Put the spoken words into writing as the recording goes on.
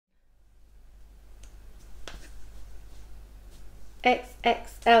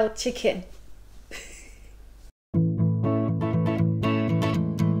XXL chicken.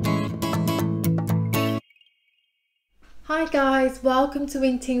 Hi guys, welcome to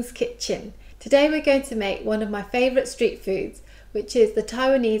WINGTING'S kitchen. Today we're going to make one of my favourite street foods, which is the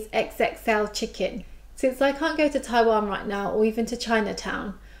Taiwanese XXL chicken. Since I can't go to Taiwan right now or even to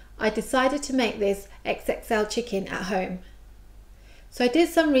Chinatown, I decided to make this XXL chicken at home. So I did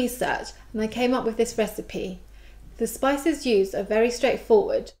some research and I came up with this recipe. The spices used are very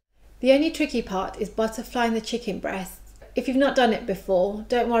straightforward. The only tricky part is butterflying the chicken breasts. If you've not done it before,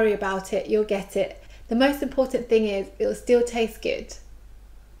 don't worry about it, you'll get it. The most important thing is it'll still taste good.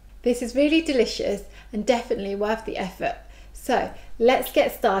 This is really delicious and definitely worth the effort. So let's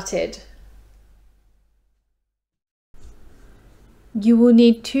get started. You will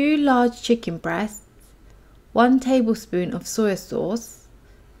need 2 large chicken breasts, 1 tablespoon of soy sauce,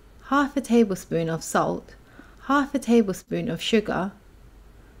 half a tablespoon of salt, half a tablespoon of sugar,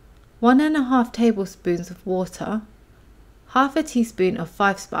 1½ tablespoons of water, half a teaspoon of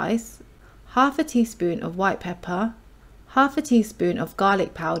 5 spice, half a teaspoon of white pepper, half a teaspoon of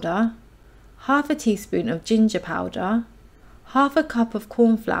garlic powder, half a teaspoon of ginger powder, half a cup of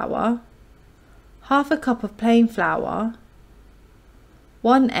corn flour, half a cup of plain flour,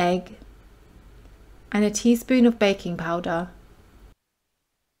 1 egg, and a teaspoon of baking powder.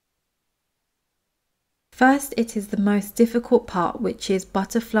 First, it is the most difficult part, which is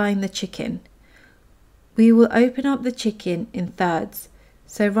butterflying the chicken. We will open up the chicken in thirds,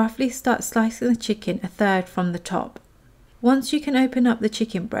 so roughly start slicing the chicken a third from the top. Once you can open up the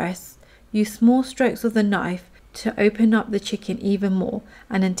chicken breasts, use small strokes of the knife to open up the chicken even more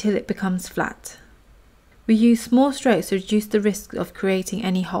and until it becomes flat. We use small strokes to reduce the risk of creating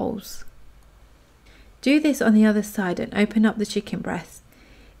any holes. Do this on the other side and open up the chicken breast.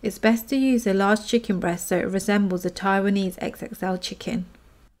 It's best to use a large chicken breast so it resembles a Taiwanese XXL chicken.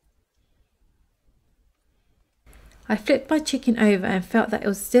 I flipped my chicken over and felt that it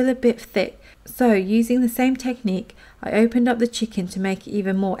was still a bit thick, so using the same technique, I opened up the chicken to make it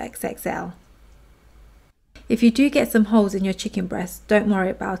even more XXL. If you do get some holes in your chicken breast, don't worry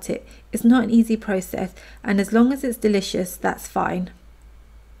about it. It's not an easy process, and as long as it's delicious, that's fine.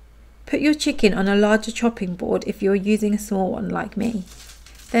 Put your chicken on a larger chopping board if you're using a small one like me.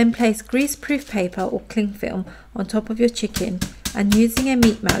 Then place grease-proof paper or cling film on top of your chicken and using a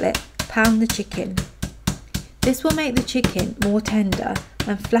meat mallet, pound the chicken. This will make the chicken more tender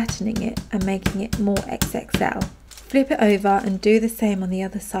and flattening it and making it more XXL. Flip it over and do the same on the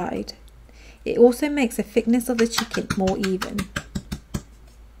other side. It also makes the thickness of the chicken more even.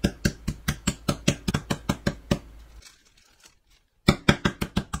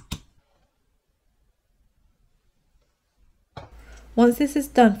 Once this is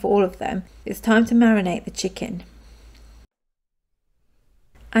done for all of them, it's time to marinate the chicken.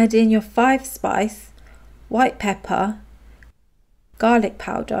 Add in your 5 spice, white pepper, garlic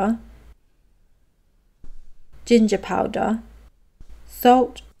powder, ginger powder,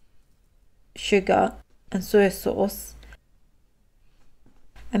 salt, sugar and soy sauce,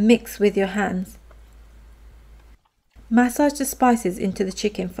 and mix with your hands. Massage the spices into the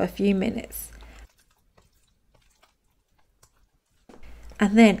chicken for a few minutes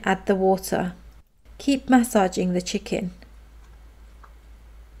and then add the water. Keep massaging the chicken.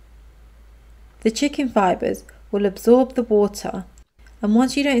 The chicken fibres will absorb the water, and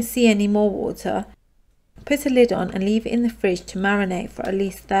once you don't see any more water, put a lid on and leave it in the fridge to marinate for at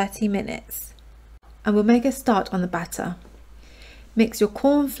least 30 minutes. And we'll make a start on the batter. Mix your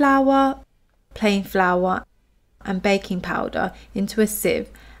corn flour, plain flour and baking powder into a sieve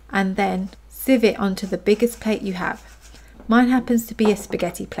and then sieve it onto the biggest plate you have. Mine happens to be a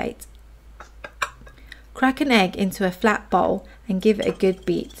spaghetti plate. Crack an egg into a flat bowl and give it a good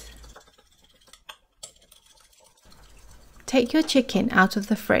beat. Take your chicken out of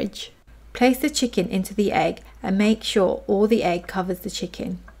the fridge. Place the chicken into the egg and make sure all the egg covers the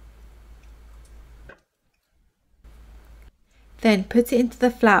chicken. Then put it into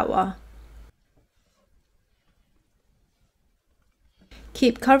the flour.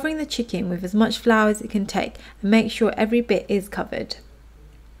 Keep covering the chicken with as much flour as it can take and make sure every bit is covered.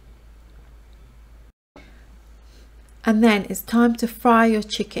 And then it's time to fry your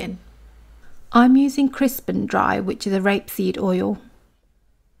chicken. I'm using crisp and dry, which is a rapeseed oil.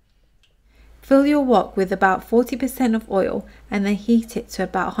 Fill your wok with about 40% of oil and then heat it to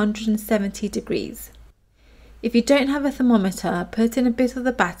about 170 degrees. If you don't have a thermometer, put in a bit of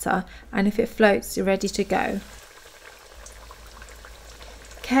the batter and if it floats, you're ready to go.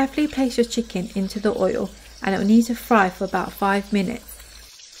 Carefully place your chicken into the oil and it will need to fry for about 5 minutes.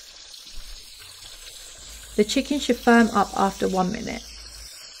 The chicken should firm up after 1 minute.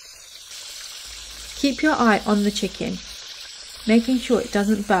 Keep your eye on the chicken, making sure it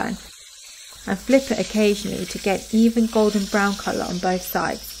doesn't burn, and flip it occasionally to get even golden brown colour on both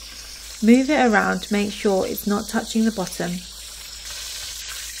sides. Move it around to make sure it's not touching the bottom.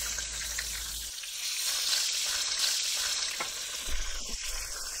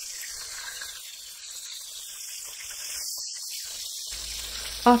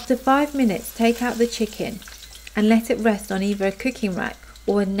 After 5 minutes, take out the chicken and let it rest on either a cooking rack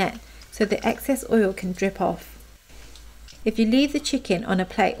or a net so the excess oil can drip off. If you leave the chicken on a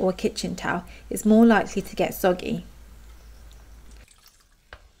plate or a kitchen towel, it's more likely to get soggy.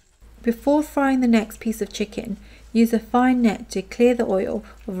 Before frying the next piece of chicken, use a fine net to clear the oil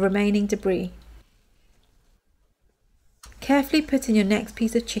of remaining debris. Carefully put in your next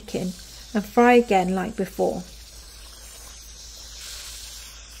piece of chicken and fry again like before.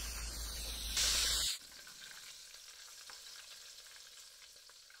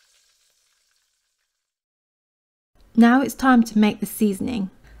 Now it's time to make the seasoning.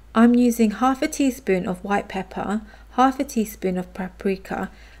 I'm using half a teaspoon of white pepper, half a teaspoon of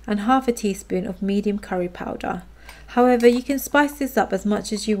paprika and half a teaspoon of medium curry powder. However, you can spice this up as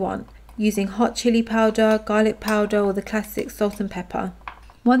much as you want, using hot chili powder, garlic powder or the classic salt and pepper.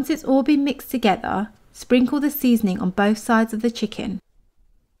 Once it's all been mixed together, sprinkle the seasoning on both sides of the chicken.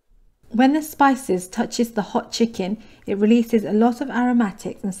 When the spices touches the hot chicken, it releases a lot of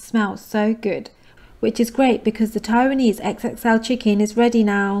aromatics and smells so good, which is great because the Taiwanese XXL chicken is ready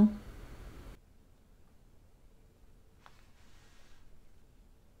now.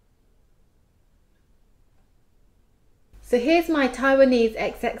 So here's my Taiwanese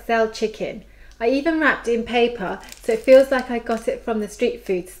XXL chicken. I even wrapped it in paper so it feels like I got it from the street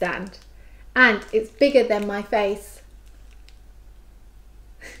food stand. And it's bigger than my face.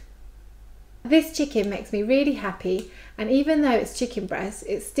 This chicken makes me really happy, and even though it's chicken breast,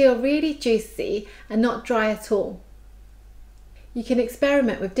 it's still really juicy and not dry at all. You can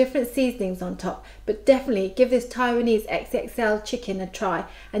experiment with different seasonings on top, but definitely give this Taiwanese XXL chicken a try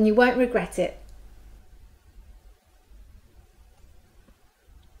and you won't regret it.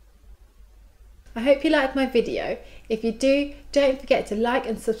 I hope you liked my video. If you do, don't forget to like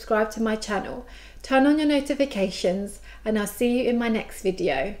and subscribe to my channel. Turn on your notifications and I'll see you in my next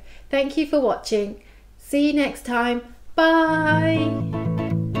video. Thank you for watching. See you next time. Bye!